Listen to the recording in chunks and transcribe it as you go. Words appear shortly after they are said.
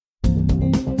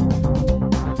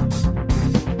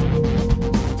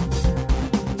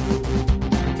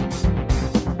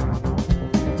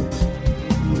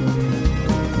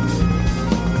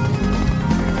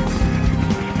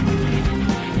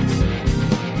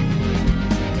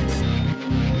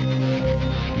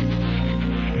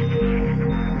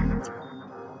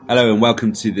Hello and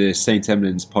welcome to the St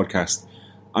Emlyn's podcast.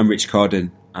 I'm Rich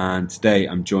Carden and today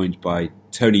I'm joined by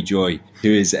Tony Joy, who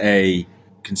is a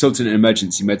consultant in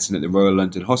emergency medicine at the Royal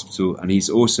London Hospital, and he's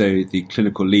also the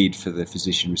clinical lead for the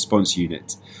Physician Response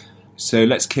Unit. So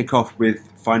let's kick off with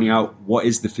finding out what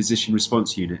is the Physician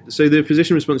Response Unit. So the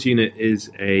Physician Response Unit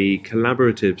is a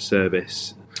collaborative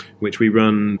service which we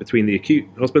run between the acute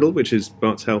hospital, which is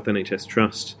Barts Health NHS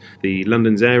Trust, the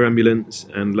London's Air Ambulance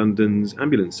and London's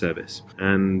Ambulance Service.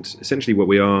 And essentially what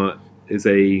we are is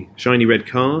a shiny red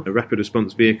car, a rapid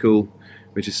response vehicle,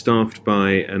 which is staffed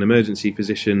by an emergency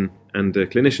physician and a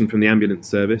clinician from the ambulance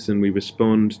service, and we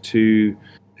respond to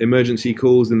emergency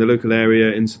calls in the local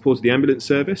area in support of the ambulance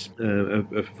service,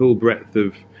 a full breadth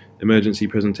of emergency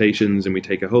presentations, and we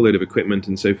take a whole load of equipment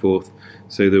and so forth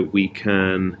so that we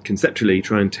can conceptually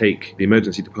try and take the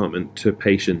emergency department to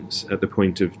patients at the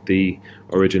point of the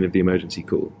origin of the emergency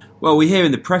call. Well, we hear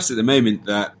in the press at the moment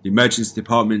that the emergency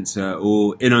departments are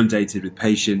all inundated with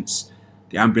patients.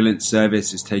 The ambulance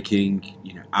service is taking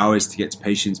hours to get to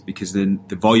patients because of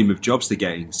the volume of jobs they're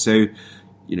getting. So,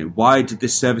 why did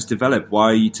this service develop? Why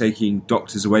are you taking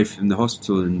doctors away from the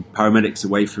hospital and paramedics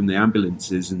away from the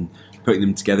ambulances and putting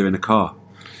them together in a car?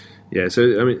 Yeah,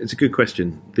 so it's a good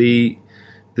question. The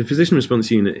Physician Response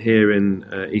Unit here in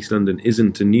East London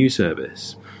isn't a new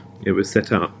service. It was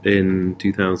set up in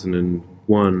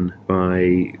 2001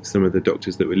 by some of the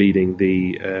doctors that were leading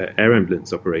the air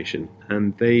ambulance operation,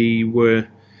 and They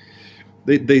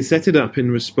set it up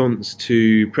in response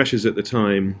to pressures at the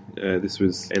time. This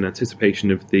was in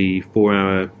anticipation of the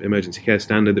 4-hour emergency care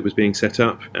standard that was being set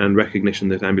up, and recognition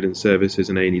that ambulance services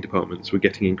and A&E departments were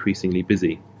getting increasingly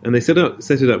busy. And they set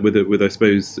it up with I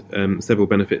suppose, several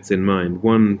benefits in mind.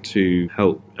 One, to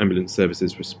help ambulance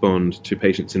services respond to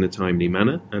patients in a timely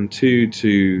manner, and two,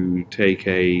 to take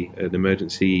an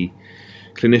emergency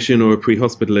clinician or a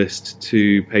pre-hospitalist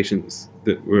to patients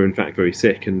that were in fact very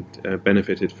sick and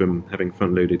benefited from having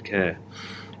front-loaded care.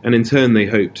 And in turn they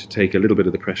hoped to take a little bit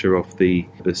of the pressure off the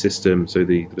system, so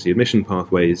the admission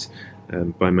pathways,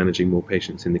 by managing more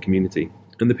patients in the community.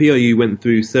 And the PRU went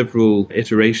through several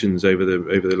iterations over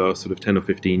the last sort of 10 or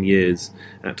 15 years,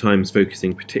 at times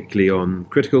focusing particularly on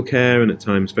critical care and at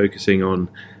times focusing on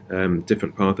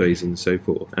different pathways and so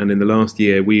forth. And in the last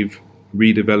year we've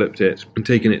redeveloped it and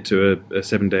taken it to a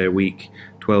 7-day-a-week,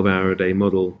 12-hour-a-day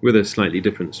model with a slightly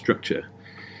different structure.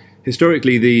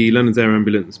 Historically, the London's Air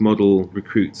Ambulance model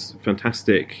recruits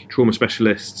fantastic trauma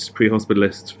specialists,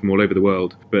 pre-hospitalists from all over the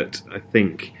world, but I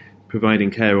think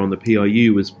providing care on the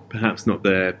PRU was perhaps not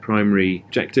their primary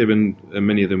objective, and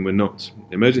many of them were not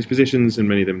emergency physicians, and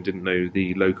many of them didn't know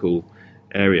the local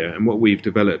area. And what we've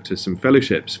developed are some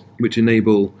fellowships which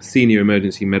enable senior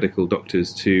emergency medical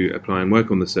doctors to apply and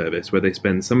work on the service, where they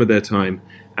spend some of their time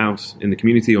out in the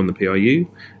community on the PRU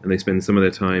and they spend some of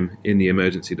their time in the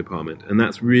emergency department. And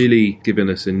that's really given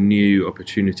us a new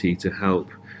opportunity to help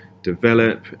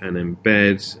develop and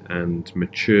embed and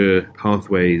mature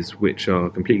pathways which are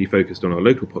completely focused on our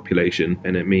local population,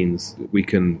 and it means we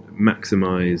can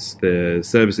maximise the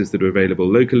services that are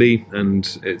available locally,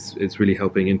 and it's really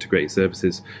helping integrate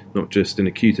services, not just in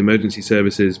acute emergency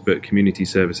services but community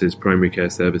services, primary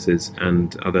care services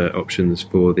and other options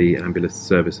for the ambulance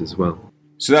service as well.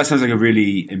 So that sounds like a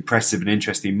really impressive and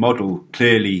interesting model.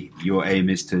 Clearly your aim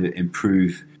is to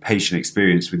improve patient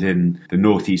experience within the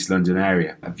North East London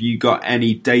area. Have you got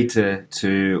any data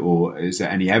or is there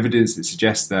any evidence that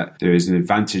suggests that there is an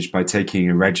advantage by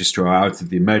taking a registrar out of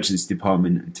the emergency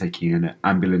department and taking an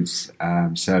ambulance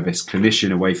service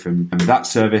clinician away from that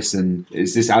service? And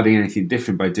is this adding anything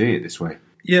different by doing it this way?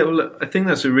 Yeah, well, I think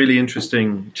that's a really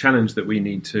interesting challenge that we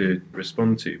need to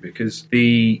respond to, because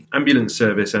the ambulance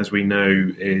service, as we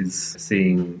know, is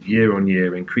seeing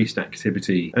year-on-year increased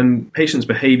activity, and people's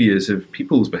behaviours have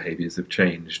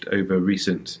changed over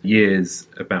recent years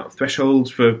about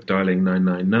thresholds for dialing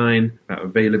 999, about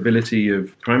availability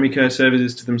of primary care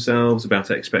services to themselves, about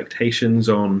expectations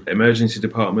on emergency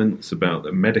departments, about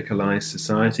the medicalised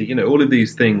society. All of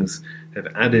these things have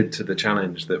added to the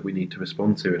challenge that we need to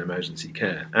respond to in emergency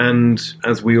care. And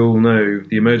as we all know,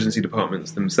 the emergency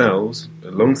departments themselves,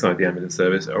 alongside the ambulance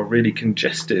service, are really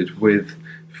congested, with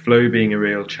flow being a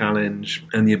real challenge,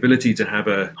 and the ability to have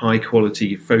a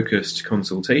high-quality, focused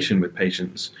consultation with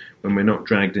patients when we're not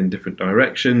dragged in different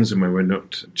directions and when we're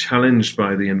not challenged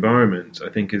by the environment, I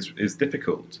think is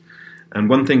difficult. And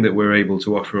one thing that we're able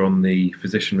to offer on the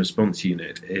physician response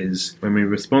unit is when we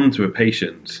respond to a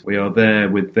patient, we are there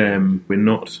with them. We're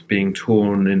not being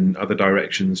torn in other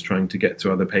directions trying to get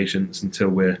to other patients until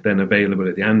we're then available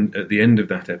at the end of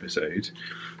that episode.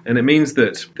 And it means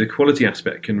that the quality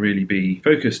aspect can really be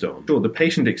focused on. Sure, the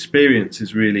patient experience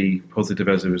is really positive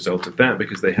as a result of that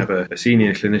because they have a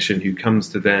senior clinician who comes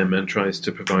to them and tries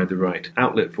to provide the right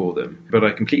outlet for them. But I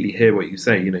completely hear what you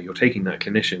say. You're taking that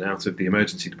clinician out of the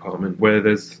emergency department where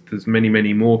there's many,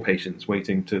 many more patients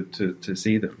waiting to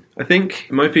see them. I think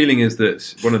my feeling is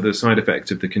that one of the side effects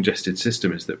of the congested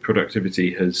system is that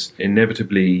productivity has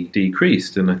inevitably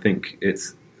decreased, and I think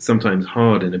it's sometimes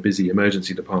hard in a busy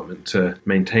emergency department to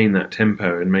maintain that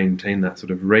tempo and maintain that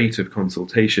sort of rate of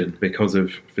consultation because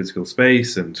of physical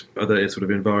space and other sort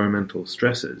of environmental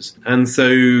stresses. And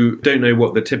so don't know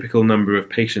what the typical number of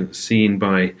patients seen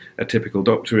by a typical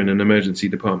doctor in an emergency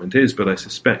department is, but I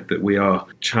suspect that we are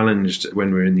challenged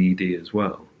when we're in the ED as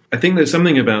well. I think there's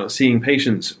something about seeing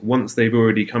patients once they've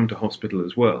already come to hospital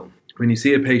as well. When you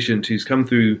see a patient who's come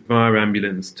through via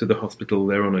ambulance to the hospital,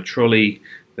 they're on a trolley,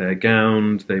 they're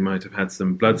gowned, they might have had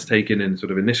some bloods taken in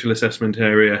sort of initial assessment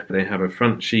area, they have a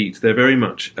front sheet, they're very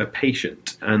much a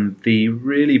patient. And the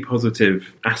really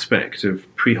positive aspect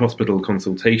of pre-hospital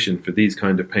consultation for these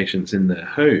kind of patients in their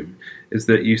home is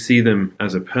that you see them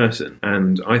as a person.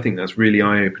 And I think that's really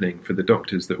eye-opening for the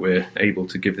doctors that we're able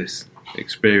to give this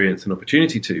experience and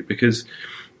opportunity to, because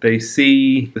they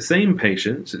see the same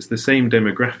patients, it's the same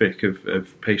demographic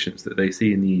of patients that they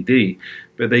see in the ED,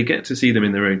 but they get to see them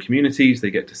in their own communities, they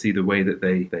get to see the way that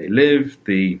they live,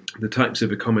 the types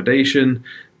of accommodation,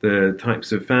 the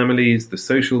types of families, the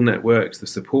social networks, the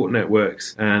support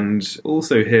networks, and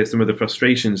also hear some of the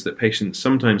frustrations that patients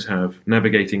sometimes have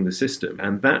navigating the system.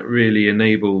 And that really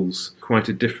enables quite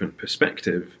a different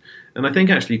perspective. And I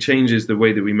think actually changes the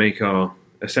way that we make our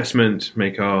assessment,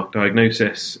 make our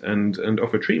diagnosis, and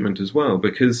offer treatment as well,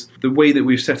 because the way that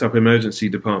we've set up emergency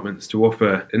departments to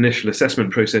offer initial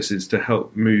assessment processes to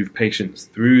help move patients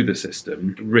through the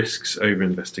system risks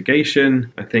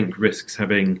over-investigation. I think risks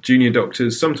having junior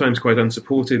doctors, sometimes quite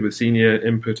unsupported with senior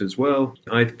input as well.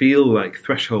 I feel like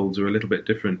thresholds are a little bit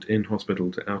different in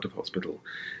hospital to out of hospital.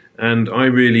 And I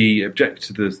really object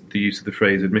to the use of the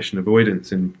phrase admission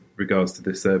avoidance in regards to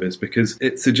this service, because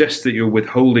it suggests that you're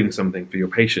withholding something for your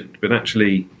patient, but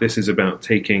actually this is about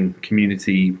taking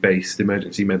community-based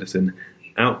emergency medicine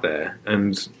out there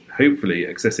and hopefully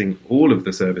accessing all of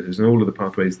the services and all of the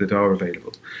pathways that are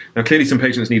available. Now, clearly some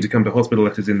patients need to come to hospital.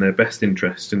 That is in their best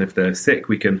interest, and if they're sick,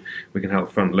 we can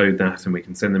help front load that, and we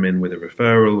can send them in with a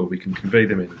referral, or we can convey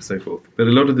them in and so forth. But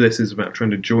a lot of this is about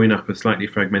trying to join up a slightly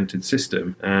fragmented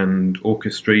system and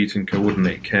orchestrate and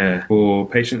coordinate care for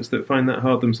patients that find that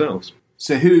hard themselves.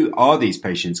 So who are these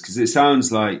patients? Because it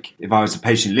sounds like if I was a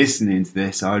patient listening to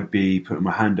this, I'd be putting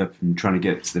my hand up and trying to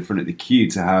get to the front of the queue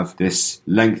to have this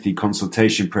lengthy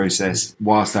consultation process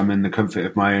whilst I'm in the comfort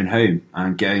of my own home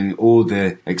and getting all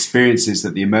the experiences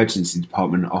that the emergency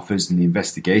department offers and the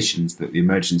investigations that the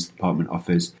emergency department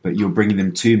offers, but you're bringing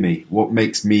them to me. What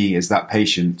makes me as that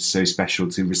patient so special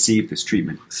to receive this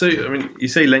treatment? So, I mean, you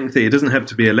say lengthy. It doesn't have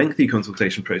to be a lengthy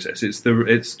consultation process.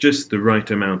 It's just the right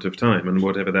amount of time, and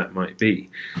whatever that might be.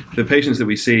 The patients that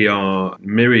we see are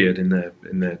myriad in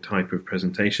their type of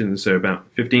presentation. So about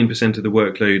 15% of the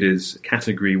workload is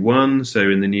category 1. So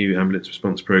in the new ambulance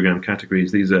response program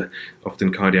categories, these are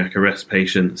often cardiac arrest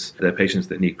patients. They're patients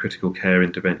that need critical care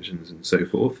interventions and so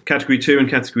forth. Category 2 and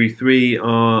category 3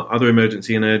 are other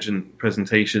emergency and urgent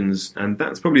presentations, and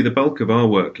that's probably the bulk of our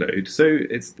workload. So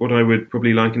it's what I would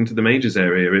probably liken to the majors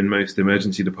area in most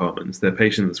emergency departments. They're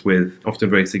patients with often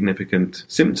very significant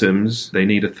symptoms. They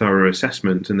need a thorough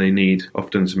assessment and they need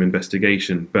often some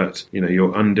investigation, but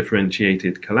your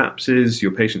undifferentiated collapses,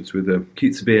 your patients with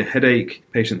acute severe headache,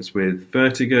 patients with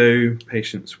vertigo,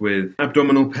 patients with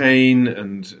abdominal pain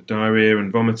and diarrhea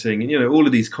and vomiting, and all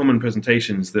of these common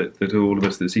presentations that all of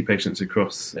us that see patients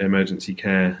across emergency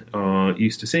care are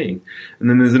used to seeing. And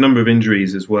then there's a number of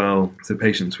injuries as well, so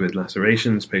patients with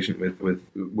lacerations, patients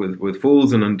with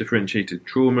falls and undifferentiated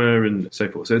trauma and so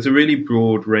forth. So it's a really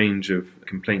broad range of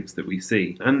complaints that we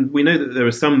see, and we know that there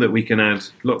are some that we can add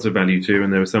lots of value to,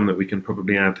 and there are some that we can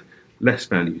probably add less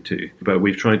value to. But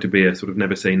we've tried to be a sort of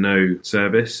never say no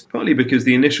service, partly because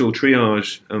the initial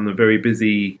triage on the very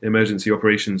busy emergency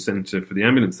operations centre for the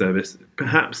ambulance service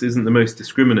perhaps isn't the most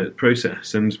discriminate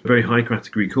process, and a very high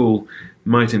category call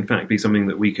might in fact be something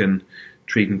that we can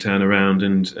treat and turn around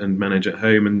and manage at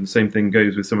home. And the same thing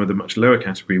goes with some of the much lower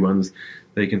category ones.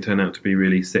 They can turn out to be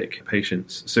really sick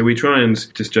patients. So we try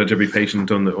and just judge every patient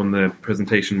on the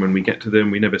presentation when we get to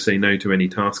them. We never say no to any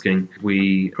tasking.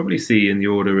 We probably see in the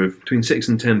order of between 6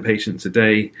 and 10 patients a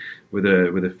day with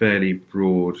a fairly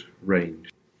broad range.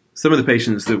 Some of the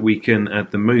patients that we can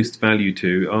add the most value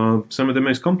to are some of the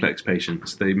most complex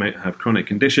patients. They might have chronic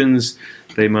conditions,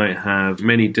 they might have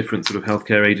many different sort of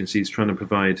healthcare agencies trying to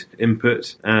provide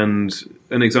input, and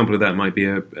an example of that might be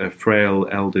a frail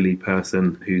elderly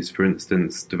person who's, for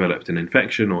instance, developed an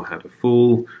infection or had a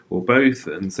fall or both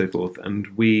and so forth. And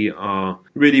we are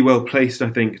really well placed, I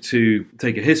think, to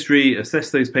take a history,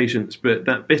 assess those patients, but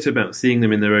that bit about seeing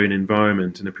them in their own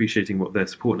environment and appreciating what their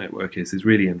support network is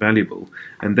really invaluable.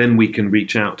 And then we can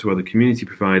reach out to other community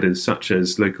providers such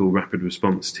as local rapid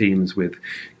response teams with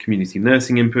community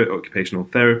nursing input, occupational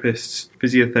therapists,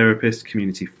 physiotherapists,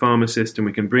 community pharmacists, and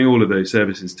we can bring all of those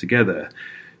services together,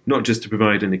 not just to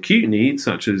provide an acute need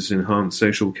such as enhanced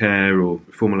social care or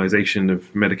formalisation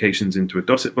of medications into a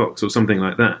dosset box or something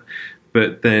like that,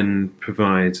 but then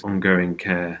provide ongoing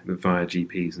care via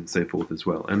GPs and so forth as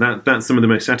well. And that's some of the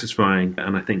most satisfying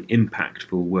and I think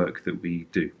impactful work that we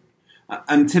do.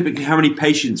 And typically, how many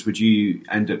patients would you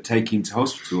end up taking to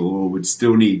hospital or would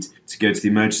still need to go to the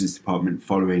emergency department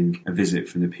following a visit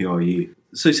from the PRU?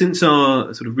 So since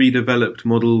our sort of redeveloped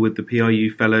model with the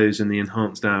PRU fellows and the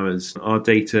enhanced hours, our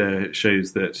data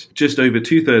shows that just over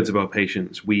 2/3 of our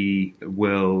patients we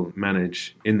will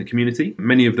manage in the community,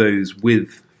 many of those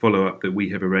with follow-up that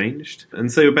we have arranged.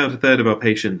 And so about 1/3 of our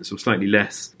patients, or slightly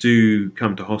less, do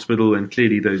come to hospital, and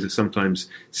clearly those are sometimes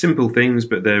simple things,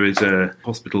 but there is a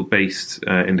hospital-based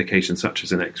indication such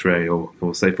as an X-ray or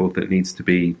so forth that needs to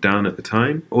be done at the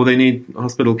time, or they need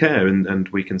hospital care, and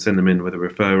we can send them in with a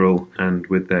referral and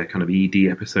with their kind of ED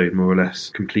episode more or less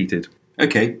completed.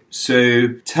 Okay, so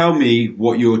tell me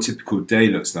what your typical day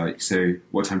looks like. So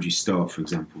what time do you start, for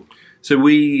example? So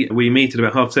we meet at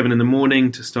about 7:30 in the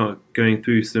morning to start going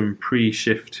through some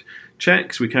pre-shift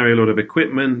checks. We carry a lot of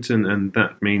equipment, and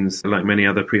that means, like many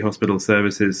other pre-hospital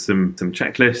services, some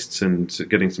checklists and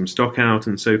getting some stock out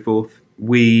and so forth.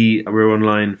 We're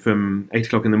online from 8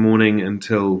 o'clock in the morning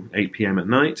until 8 p.m. at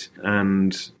night,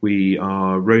 and we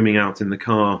are roaming out in the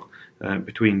car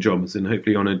between jobs, and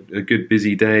hopefully on a good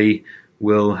busy day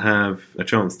we'll have a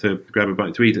chance to grab a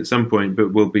bite to eat at some point,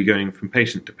 but we'll be going from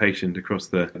patient to patient across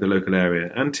the local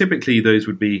area. And typically those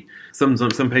would be some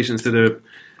patients that are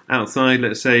outside,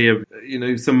 let's say,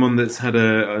 someone that's had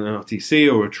an RTC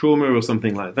or a trauma or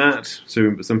something like that.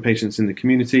 So some patients in the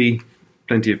community,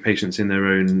 plenty of patients in their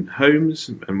own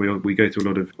homes, and we go to a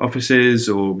lot of offices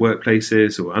or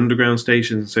workplaces or underground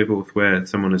stations and so forth where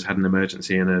someone has had an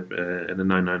emergency and a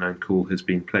 999 call has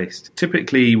been placed.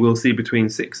 Typically, we'll see between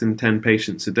 6 and 10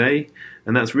 patients a day,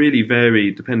 and that's really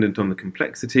very dependent on the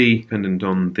complexity, dependent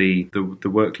on the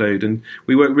workload. And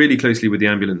we work really closely with the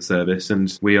ambulance service,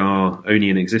 and we are only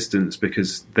in existence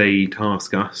because they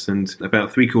task us, and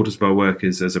about 3/4 of our work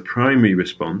is as a primary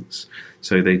response.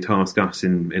 So they task us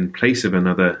in place of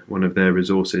one of their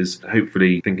resources,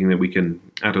 hopefully thinking that we can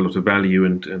add a lot of value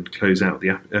and close out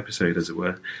the episode, as it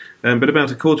were. But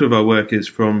about 1/4 of our work is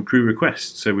from crew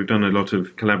requests. So we've done a lot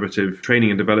of collaborative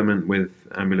training and development with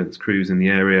ambulance crews in the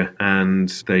area, and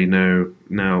they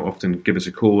now often give us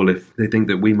a call if they think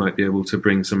that we might be able to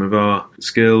bring some of our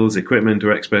skills, equipment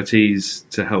or expertise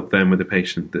to help them with a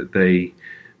patient that they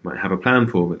might have a plan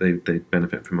for, but they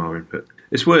benefit from our input.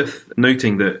 It's worth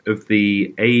noting that of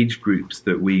the age groups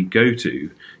that we go to,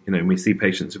 we see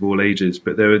patients of all ages,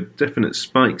 but there are definite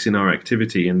spikes in our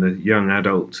activity in the young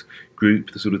adult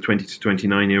group, the sort of 20 to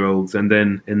 29-year-olds, and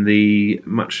then in the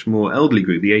much more elderly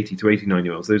group, the 80 to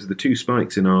 89-year-olds. Those are the two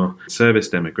spikes in our service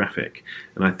demographic.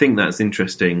 And I think that's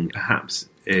interesting, perhaps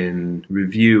in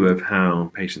review of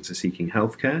how patients are seeking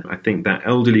healthcare. I think that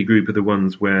elderly group are the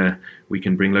ones where we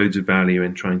can bring loads of value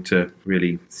in trying to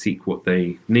really seek what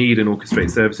they need and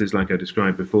orchestrate services like I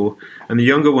described before. And the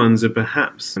younger ones are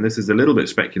perhaps, and this is a little bit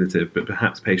speculative, but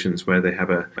perhaps patients where they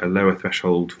have a lower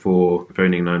threshold for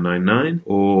phoning 999,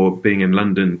 or being in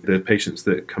London, the patients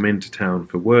that come into town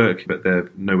for work, but they're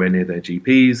nowhere near their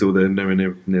GPs or they're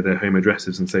nowhere near their home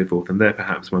addresses and so forth. And they're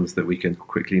perhaps ones that we can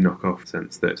quickly knock off,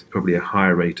 since that probably a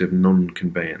higher rate of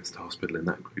non-conveyance to hospital in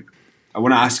that group. I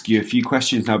want to ask you a few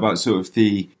questions now about sort of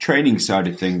the training side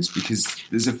of things, because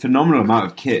there's a phenomenal amount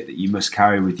of kit that you must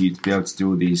carry with you to be able to do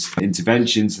all these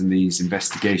interventions and these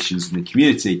investigations in the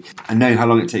community. And knowing how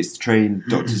long it takes to train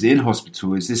doctors in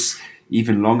hospital, is this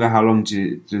even longer? How long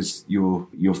does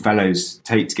your fellows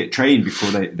take to get trained before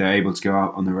they're able to go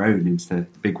out on their own into the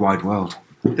big wide world?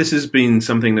 This has been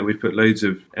something that we've put loads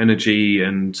of energy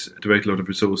and devoted a lot of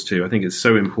resource to. I think it's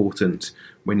so important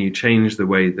when you change the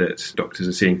way that doctors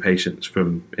are seeing patients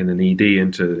from in an ED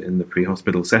in the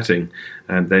pre-hospital setting,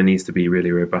 there needs to be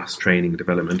really robust training,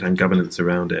 development and governance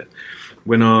around it.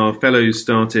 When our fellows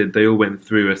started, they all went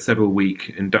through a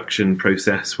several-week induction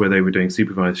process where they were doing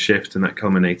supervised shifts, and that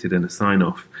culminated in a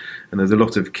sign-off. And there's a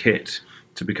lot of kit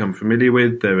to become familiar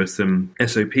with. There are some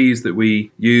SOPs that we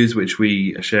use, which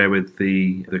we share with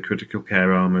the critical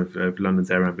care arm of London's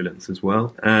Air Ambulance as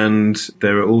well. And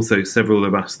there are also several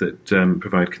of us that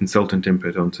provide consultant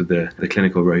input onto the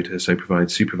clinical rota, so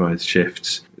provide supervised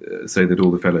shifts, so that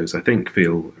all the fellows, I think,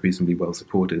 feel reasonably well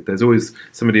supported. There's always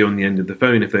somebody on the end of the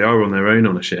phone, if they are on their own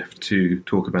on a shift, to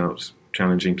talk about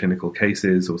challenging clinical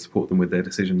cases or support them with their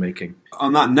decision making.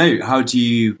 On that note, how do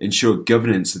you ensure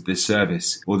governance of this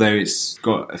service? Although it's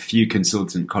got a few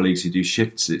consultant colleagues who do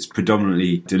shifts, it's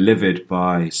predominantly delivered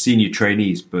by senior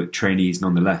trainees, but trainees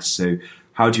nonetheless. So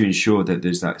how do you ensure that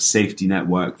there's that safety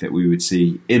network that we would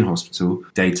see in hospital,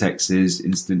 datexes,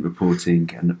 incident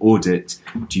reporting and audit?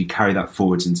 Do you carry that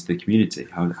forwards into the community?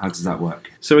 How does that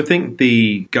work? So I think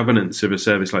the governance of a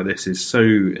service like this is so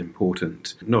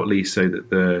important, not least so that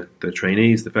the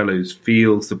trainees, the fellows,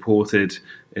 feel supported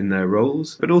in their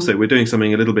roles, but also we're doing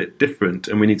something a little bit different,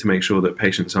 and we need to make sure that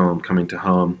patients aren't coming to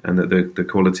harm and that the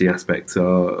quality aspects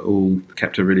are all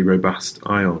kept a really robust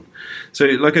eye on. So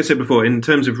like I said before, in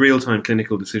terms of real-time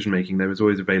clinical decision-making, there is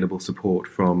always available support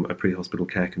from a pre-hospital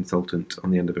care consultant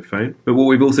on the end of a phone. But what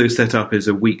we've also set up is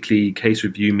a weekly case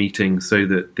review meeting so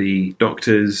that the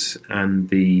doctors and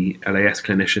the LAS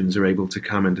clinicians are able to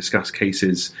come and discuss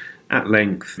cases at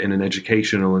length in an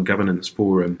educational and governance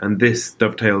forum. And this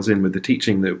dovetails in with the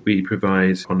teaching that we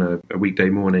provide on a weekday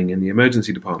morning in the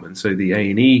emergency department. So the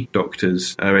A&E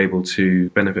doctors are able to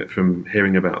benefit from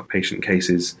hearing about patient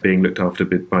cases being looked after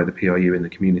by the PRU in the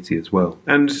community as well.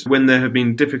 And when there have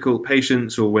been difficult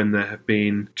patients, or when there have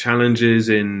been challenges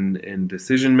in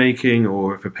decision making,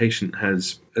 or if a patient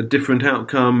has a different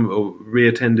outcome or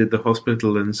reattended the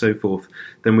hospital and so forth,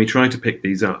 then we try to pick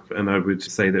these up. And I would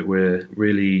say that we're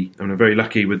very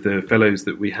lucky with the fellows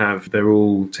that we have. They're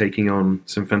all taking on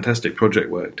some fantastic project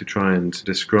work to try and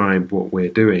describe what we're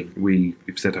doing. We've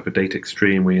set up a data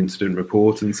stream, we incident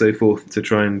report and so forth to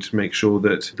try and make sure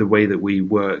that the way that we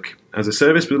work as a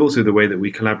service, but also the way that we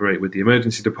collaborate with the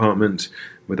emergency department,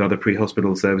 with other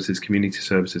pre-hospital services, community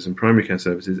services and primary care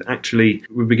services, actually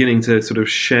we're beginning to sort of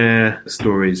share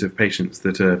stories of patients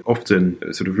that are often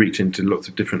sort of reach into lots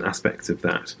of different aspects of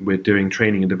that. We're doing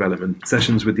training and development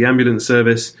sessions with the ambulance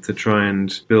service to try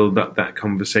and build up that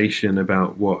conversation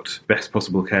about what best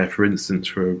possible care, for instance,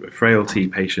 for a frailty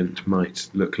patient might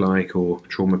look like, or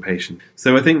trauma patient.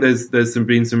 So I think there's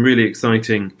been some really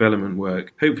exciting development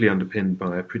work, hopefully underpinned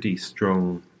by a pretty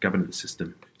strong governance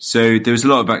system. So there was a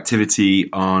lot of activity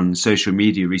on social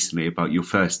media recently about your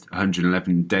first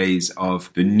 111 days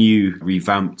of the new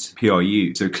revamped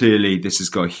PRU. So clearly this has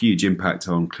got a huge impact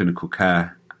on clinical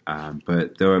care,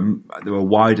 but there are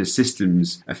wider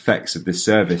systems effects of this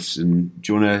service. And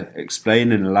do you want to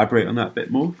explain and elaborate on that a bit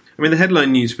more? I mean, the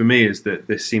headline news for me is that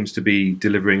this seems to be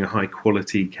delivering a high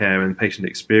quality care, and patient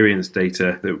experience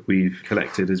data that we've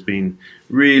collected has been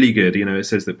really good. You know, it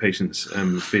says that patients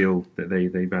feel that they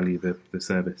value the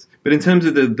service. But in terms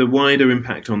of the wider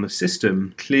impact on the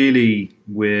system, clearly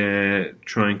we're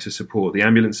trying to support the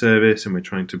ambulance service and we're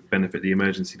trying to benefit the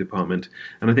emergency department.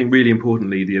 And I think really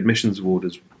importantly, the admissions ward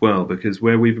as well, because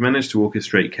where we've managed to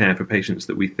orchestrate care for patients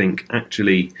that we think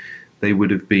actually they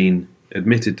would have been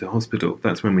admitted to hospital,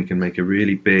 that's when we can make a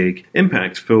really big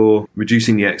impact for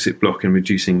reducing the exit block and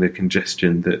reducing the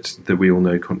congestion that we all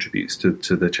know contributes to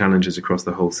the challenges across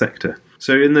the whole sector.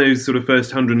 So in those sort of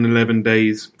first 111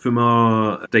 days, from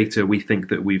our data, we think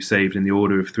that we've saved in the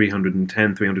order of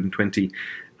 310, 320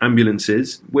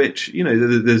 ambulances, which, you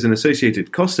know, there's an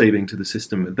associated cost saving to the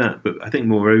system with that. But I think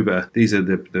moreover, these are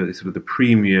the sort of the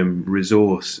premium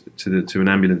resource to an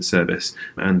ambulance service,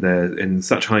 and they're in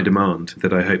such high demand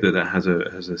that I hope that has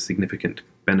a significant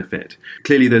benefit.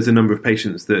 Clearly, there's a number of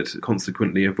patients that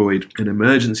consequently avoid an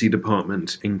emergency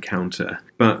department encounter.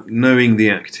 But knowing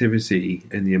the activity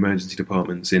in the emergency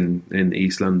departments in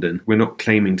East London, we're not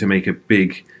claiming to make a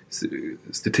big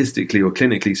statistically or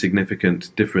clinically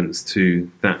significant difference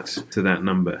to that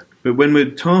number. But when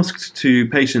we're tasked to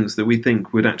patients that we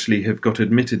think would actually have got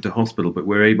admitted to hospital, but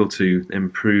we're able to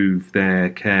improve their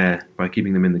care by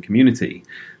keeping them in the community,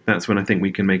 that's when I think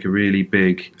we can make a really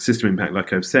big system impact,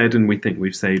 like I've said, and we think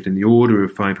we've saved in the order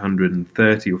of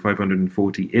 530 or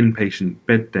 540 inpatient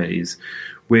bed days,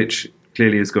 which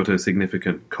clearly has got a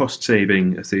significant cost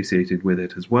saving associated with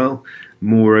it as well.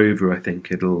 Moreover, I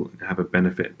think it'll have a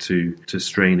benefit to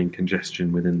strain and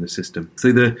congestion within the system.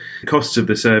 So the costs of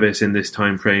the service in this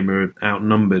time frame are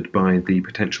outnumbered by the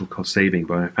potential cost saving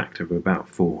by a factor of about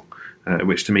 4.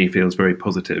 Which to me feels very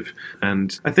positive,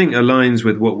 and I think aligns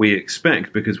with what we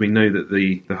expect, because we know that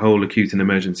the whole acute and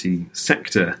emergency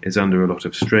sector is under a lot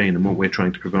of strain, and what we're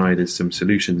trying to provide is some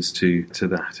solutions to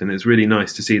that. And it's really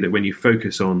nice to see that when you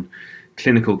focus on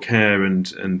clinical care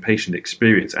and patient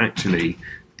experience, actually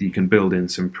you can build in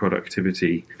some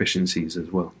productivity efficiencies as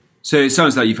well. So it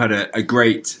sounds like you've had a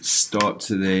great start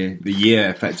to the year,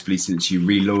 effectively, since you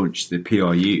relaunched the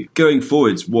PRU. Going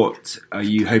forwards, what are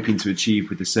you hoping to achieve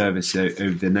with the service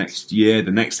over the next year, the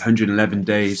next 111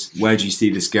 days? Where do you see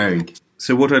this going?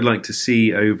 So what I'd like to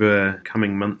see over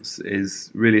coming months is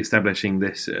really establishing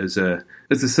this as a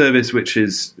service which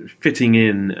is fitting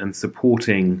in and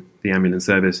supporting the ambulance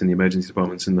service and the emergency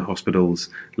departments in the hospitals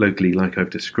locally, like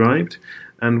I've described,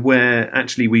 and where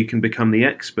actually we can become the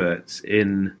experts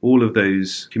in all of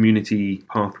those community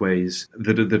pathways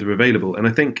that are available. And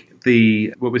I think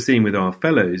what we're seeing with our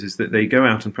fellows is that they go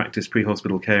out and practice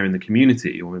pre-hospital care in the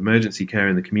community or emergency care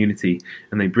in the community,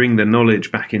 and they bring the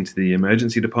knowledge back into the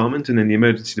emergency department, and then the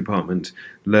emergency department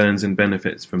learns and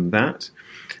benefits from that.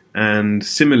 And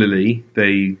similarly,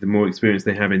 the more experience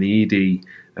they have in the ED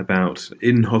about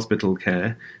in-hospital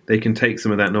care, they can take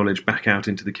some of that knowledge back out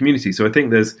into the community. So I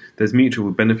think there's mutual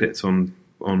benefits on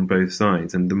both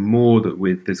sides, and the more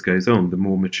that this goes on, the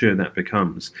more mature that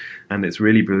becomes, and it's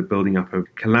really building up a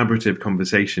collaborative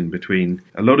conversation between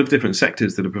a lot of different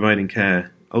sectors that are providing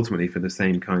care ultimately for the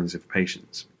same kinds of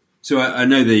patients. So I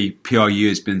know the PRU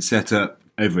has been set up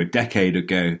over a decade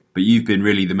ago, but you've been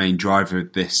really the main driver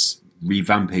of this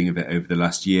revamping of it over the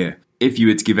last year. If you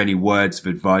were to give any words of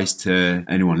advice to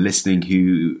anyone listening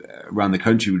who around the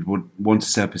country would want to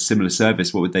set up a similar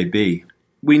service, what would they be?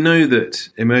 We know that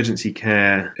emergency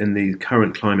care in the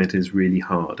current climate is really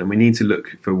hard, and we need to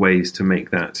look for ways to make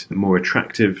that more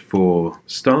attractive for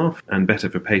staff and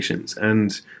better for patients.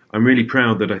 And I'm really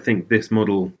proud that I think this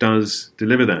model does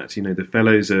deliver that. You know, the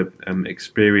fellows are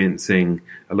experiencing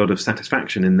a lot of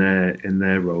satisfaction in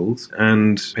their roles,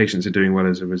 and patients are doing well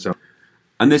as a result.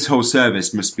 And this whole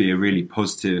service must be a really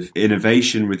positive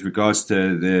innovation with regards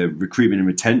to the recruitment and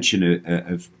retention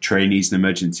of trainees in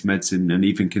emergency medicine and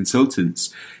even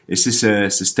consultants. Is this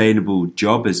a sustainable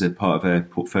job as a part of a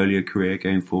portfolio career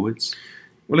going forwards?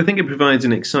 Well, I think it provides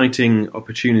an exciting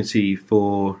opportunity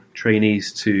for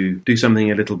trainees to do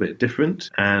something a little bit different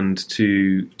and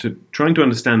to trying to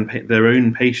understand their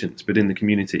own patients, but in the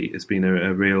community has been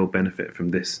a real benefit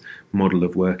from this model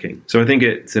of working. So I think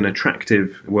it's an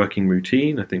attractive working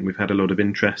routine. I think we've had a lot of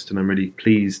interest, and I'm really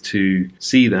pleased to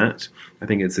see that. I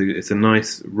think it's a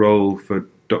nice role for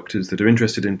doctors that are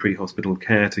interested in pre-hospital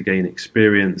care to gain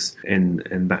experience in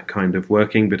that kind of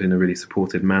working, but in a really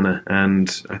supported manner.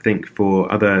 And I think for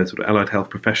other sort of allied health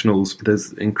professionals,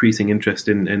 there's increasing interest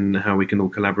in how we can all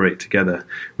collaborate together.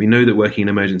 We know that working in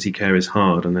emergency care is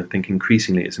hard, and I think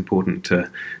increasingly it's important to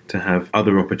have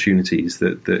other opportunities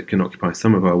that can occupy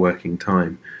some of our working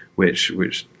time, which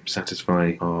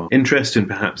satisfy our interest and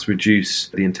perhaps reduce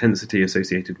the intensity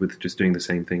associated with just doing the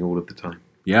same thing all of the time.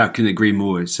 Yeah, I couldn't agree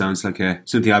more. It sounds like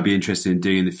something I'd be interested in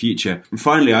doing in the future. And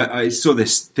finally, I saw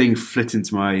this thing flit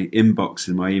into my inbox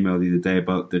in my email the other day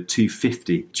about the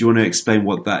 250. Do you want to explain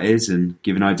what that is and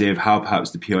give an idea of how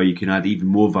perhaps the PRU can add even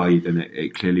more value than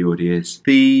it clearly already is?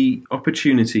 The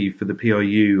opportunity for the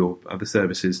PRU or other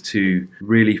services to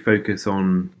really focus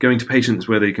on going to patients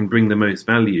where they can bring the most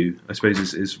value, I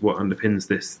suppose, is what underpins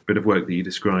this bit of work that you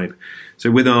describe.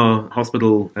 So with our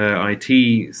hospital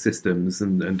IT systems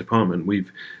and department,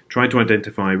 we've tried to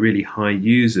identify really high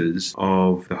users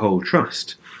of the whole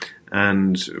trust,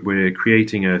 and we're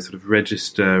creating a sort of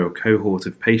register or cohort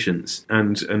of patients,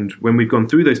 and when we've gone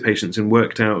through those patients and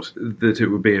worked out that it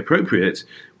would be appropriate,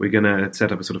 we're going to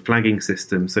set up a sort of flagging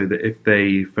system so that if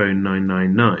they phone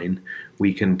 999,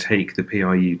 we can take the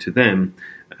PRU to them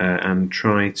and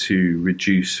try to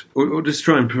reduce or just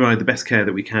try and provide the best care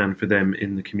that we can for them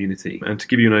in the community. And to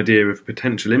give you an idea of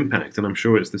potential impact, and I'm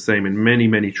sure it's the same in many,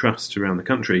 many trusts around the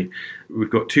country,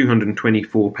 we've got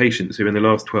 224 patients who in the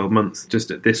last 12 months just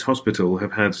at this hospital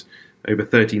have had over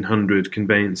 1,300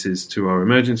 conveyances to our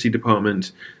emergency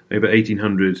department, over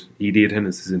 1,800 ED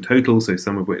attendances in total, so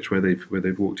some of which where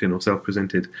they've walked in or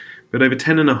self-presented, but over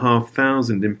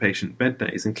 10,500 inpatient bed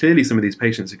days. And clearly some of these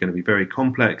patients are going to be very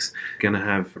complex, going to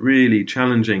have really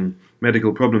challenging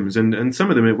medical problems, and some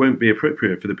of them it won't be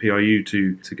appropriate for the PRU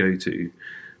to go to.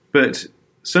 But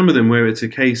some of them where it's a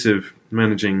case of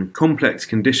managing complex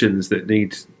conditions that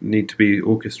need to be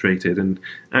orchestrated and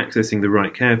accessing the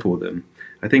right care for them.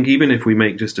 I think even if we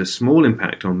make just a small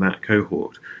impact on that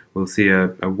cohort, we'll see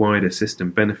a wider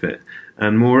system benefit.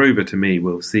 And moreover, to me,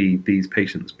 we'll see these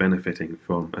patients benefiting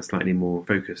from a slightly more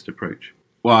focused approach.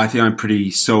 Well, I think I'm pretty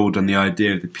sold on the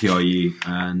idea of the PRU,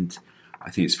 and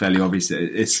I think it's fairly obvious that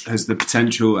it has the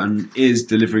potential and is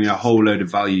delivering a whole load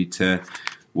of value to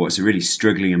what's a really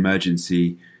struggling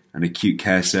emergency and acute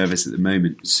care service at the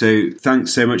moment. So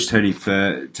thanks so much, Tony,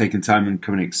 for taking time and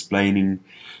coming and explaining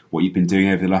what you've been doing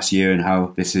over the last year and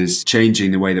how this is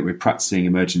changing the way that we're practicing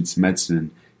emergency medicine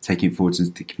and taking it forward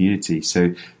into the community.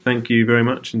 So thank you very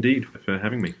much indeed for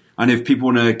having me. And if people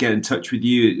want to get in touch with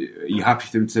you, are you happy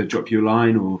for them to drop you a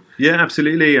line? Or Yeah,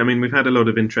 absolutely. I mean, we've had a lot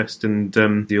of interest, and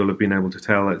you'll have been able to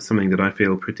tell it's something that I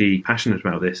feel pretty passionate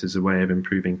about this as a way of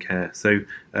improving care. So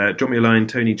drop me a line,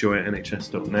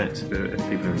 tonyjoy@nhs.net, if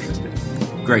people are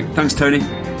interested. Great. Thanks, Tony.